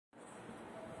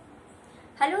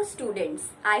Hello students,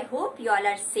 I hope you all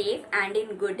are safe and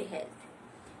in good health.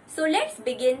 So let's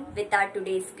begin with our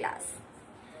today's class.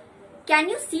 Can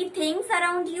you see things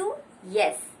around you?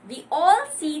 Yes, we all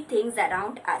see things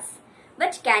around us.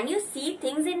 But can you see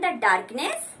things in the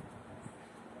darkness?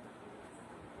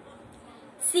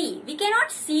 See, we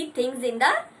cannot see things in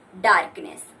the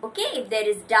darkness. Okay, if there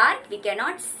is dark, we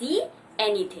cannot see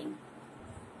anything.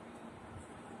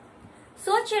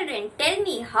 So children, tell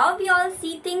me how we all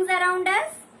see things around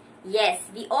us? Yes,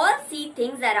 we all see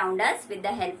things around us with the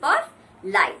help of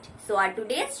light. So our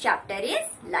today's chapter is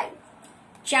light.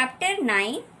 Chapter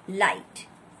 9, Light.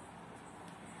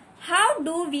 How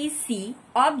do we see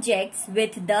objects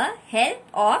with the help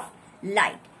of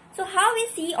light? So how we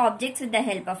see objects with the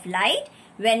help of light?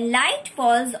 When light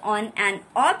falls on an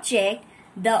object,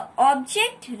 the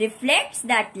object reflects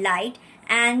that light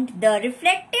and the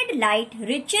reflected light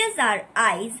reaches our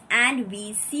eyes and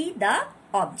we see the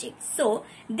object. So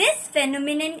this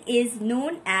phenomenon is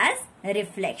known as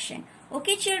reflection.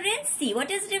 Okay children, see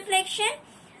what is reflection?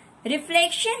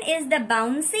 Reflection is the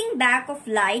bouncing back of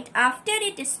light after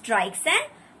it strikes an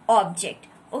object.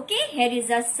 Okay, here is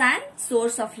a sun,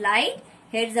 source of light.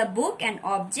 Here is a book, an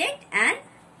object, and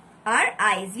our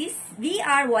eyes. We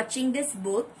are watching this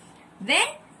book. When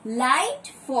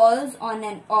light falls on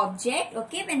an object,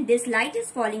 okay, when this light is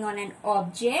falling on an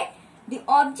object, the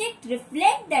object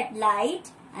reflects that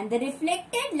light and the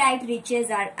reflected light reaches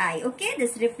our eye. Okay,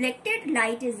 this reflected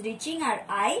light is reaching our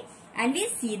eye and we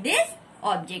see this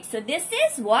object. So this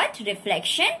is what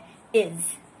reflection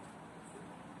is.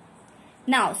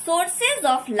 Now, sources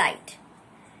of light.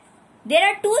 There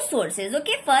are two sources.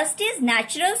 Okay, first is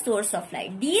natural source of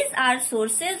light. These are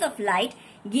sources of light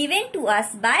given to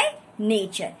us by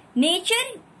nature. Nature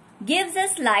gives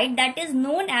us light, that is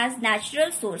known as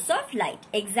natural source of light.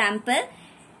 Example,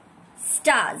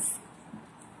 stars.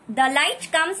 The light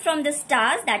comes from the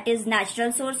stars, that is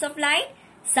natural source of light.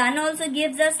 Sun also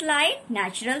gives us light,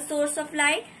 natural source of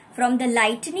light. From the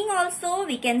lightning also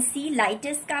we can see light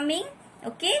is coming.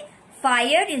 Okay,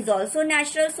 fire is also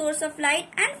natural source of light,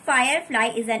 and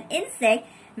firefly is an insect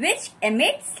which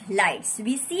emits lights.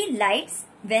 We see lights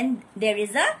when there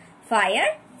is a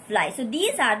firefly. So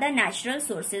these are the natural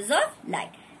sources of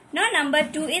light. Now number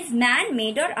 2 is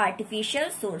man-made or artificial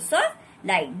source of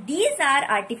light. These are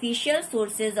artificial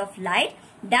sources of light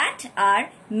that are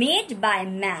made by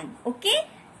man. Okay,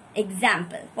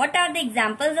 example. What are the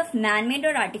examples of man-made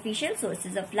or artificial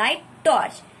sources of light?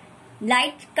 Torch.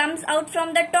 Light comes out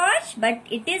from the torch, but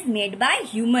it is made by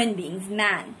human beings,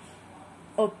 man.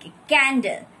 Okay,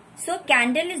 candle. So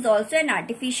candle is also an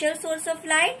artificial source of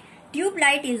light. Tube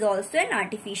light is also an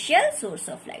artificial source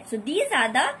of light. So these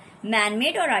are the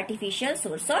man-made or artificial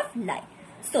source of light.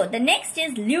 So the next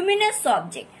is luminous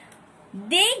object.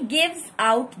 They gives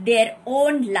out their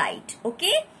own light.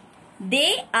 Okay,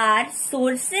 they are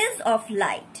sources of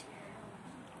light.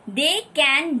 They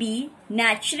can be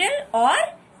natural or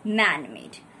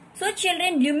man-made. So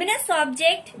children, luminous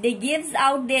object, they gives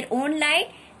out their own light.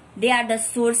 They are the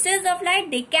sources of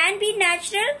light. They can be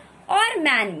natural or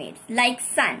man-made. Like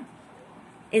sun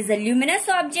is a luminous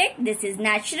object. This is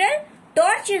natural.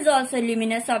 Torch is also a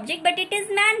luminous object, but it is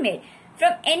man-made.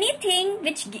 From anything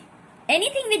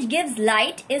which gives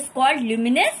light is called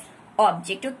luminous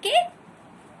object. Okay.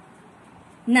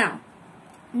 Now,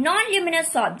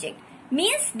 non-luminous object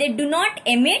means they do not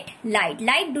emit light.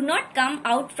 Light do not come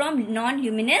out from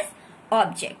non-luminous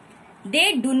object.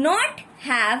 They do not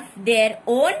have their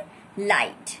own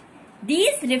light.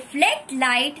 These reflect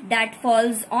light that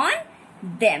falls on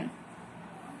them.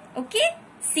 Okay.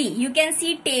 See, you can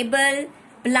see table,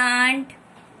 plant,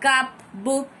 cup,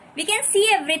 book. We can see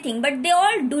everything, but they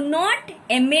all do not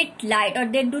emit light or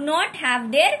they do not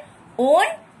have their own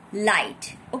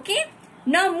light. Okay.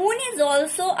 Now, moon is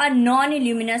also a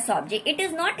non-luminous object. It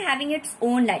is not having its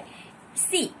own light.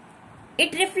 See,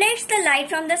 it reflects the light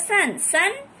from the sun.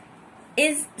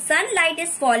 Sunlight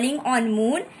is falling on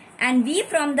moon and we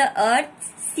from the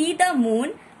earth see the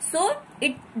moon. So,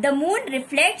 the moon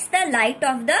reflects the light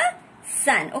of the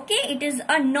sun. Okay, it is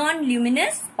a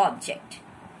non-luminous object.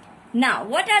 Now,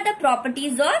 what are the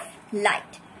properties of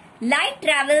light? Light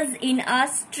travels in a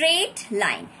straight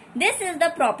line. This is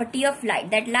the property of light,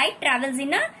 that light travels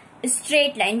in a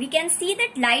straight line. We can see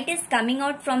that light is coming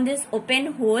out from this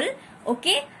open hole.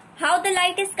 Okay, how the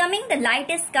light is coming? The light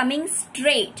is coming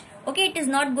straight. Okay, it is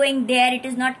not going there, it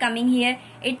is not coming here.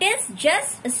 It is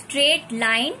just a straight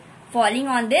line falling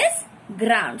on this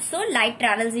ground. So, light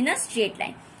travels in a straight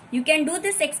line. You can do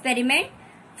this experiment.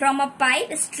 From a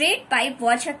straight pipe,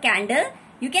 watch a candle.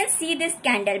 You can see this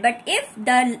candle, but if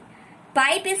the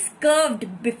pipe is curved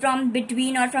from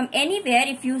between or from anywhere.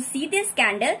 If you see this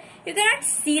candle, you cannot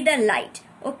see the light,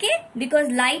 okay, because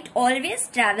light always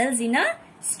travels in a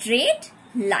straight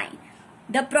line.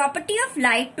 The property of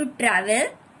light to travel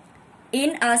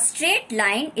in a straight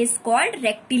line is called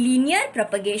rectilinear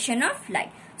propagation of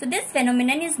light. So this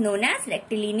phenomenon is known as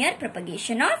rectilinear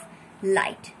propagation of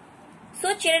light.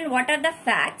 So children, what are the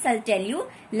facts? I'll tell you.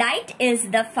 Light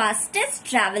is the fastest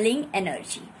traveling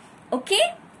energy. Okay?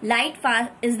 Light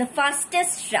is the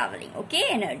fastest traveling, okay,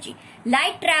 energy.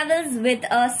 Light travels with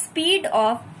a speed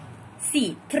of,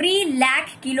 see, 3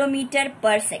 lakh kilometer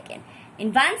per second.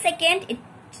 In 1 second,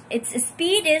 its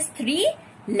speed is 3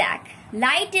 lakh.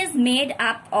 Light is made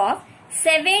up of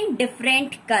 7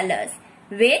 different colors,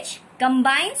 which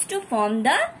combines to form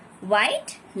the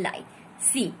white light.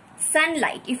 See,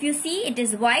 sunlight, if you see, it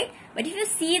is white, but if you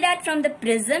see that from the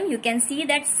prism, you can see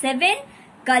that 7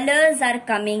 colors are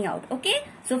coming out, okay.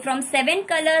 So from 7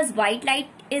 colors white light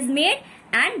is made,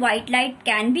 and white light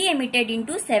can be emitted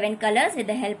into 7 colors with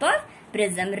the help of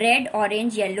prism: red,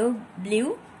 orange, yellow,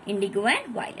 blue, indigo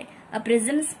and violet. A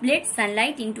prism splits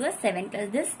sunlight into a 7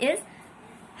 colors. This is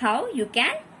how you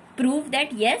can prove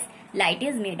that yes, light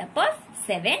is made up of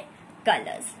 7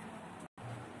 colors.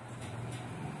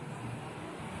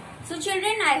 So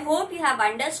children, I hope you have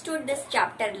understood this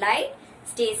chapter light.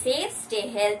 Stay safe, stay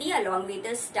healthy along with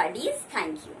the studies.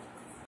 Thank you.